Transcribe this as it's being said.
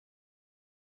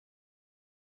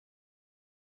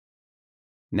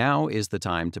Now is the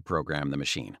time to program the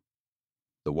machine.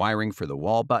 The wiring for the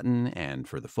wall button and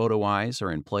for the photo eyes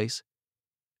are in place.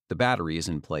 The battery is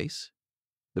in place.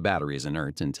 The battery is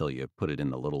inert until you put it in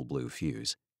the little blue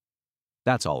fuse.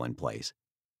 That's all in place.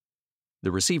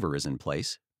 The receiver is in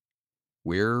place.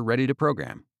 We're ready to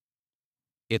program.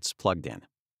 It's plugged in.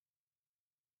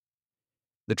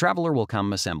 The traveler will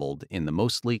come assembled in the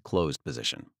mostly closed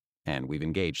position, and we've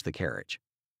engaged the carriage.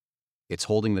 It's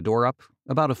holding the door up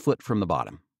about a foot from the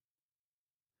bottom.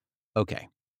 Okay.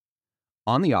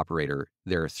 On the operator,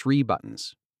 there are 3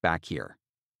 buttons back here.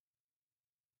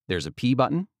 There's a P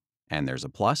button, and there's a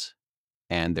plus,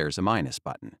 and there's a minus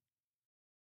button.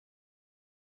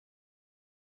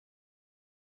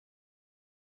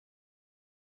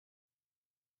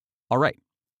 All right,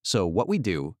 so what we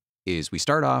do is we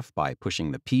start off by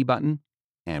pushing the P button,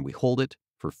 and we hold it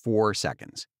for 4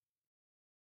 seconds.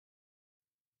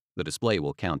 The display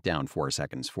will count down 4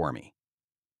 seconds for me.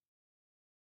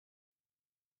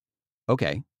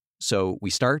 Okay, so we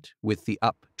start with the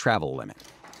up travel limit.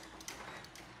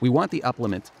 We want the up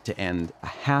limit to end a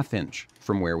 ½ inch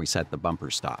from where we set the bumper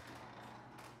stop.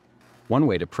 One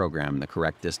way to program the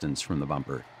correct distance from the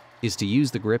bumper is to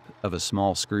use the grip of a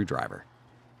small screwdriver.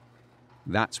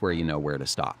 That's where you know where to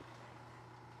stop.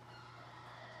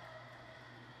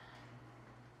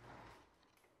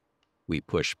 We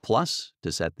push plus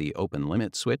to set the open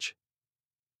limit switch.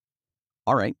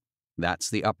 All right, that's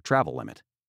the up travel limit.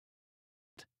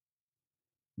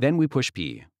 Then we push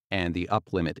P, and the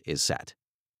up limit is set.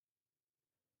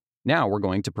 Now we're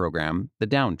going to program the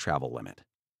down travel limit.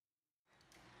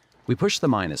 We push the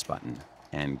minus button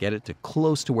and get it to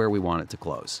close to where we want it to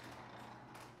close.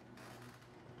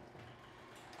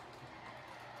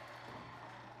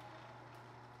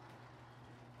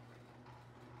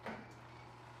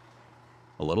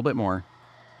 A little bit more,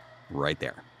 right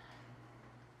there.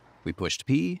 We pushed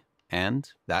P, and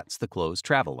that's the closed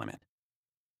travel limit.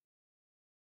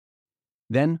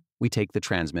 Then we take the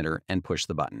transmitter and push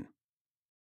the button.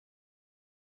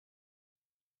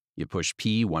 You push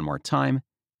P one more time,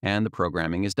 and the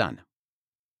programming is done.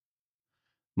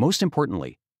 Most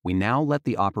importantly, we now let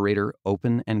the operator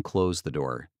open and close the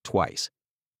door twice.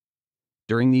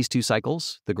 During these 2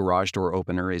 cycles, the garage door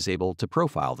opener is able to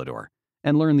profile the door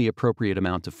and learn the appropriate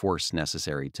amount of force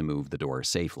necessary to move the door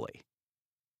safely.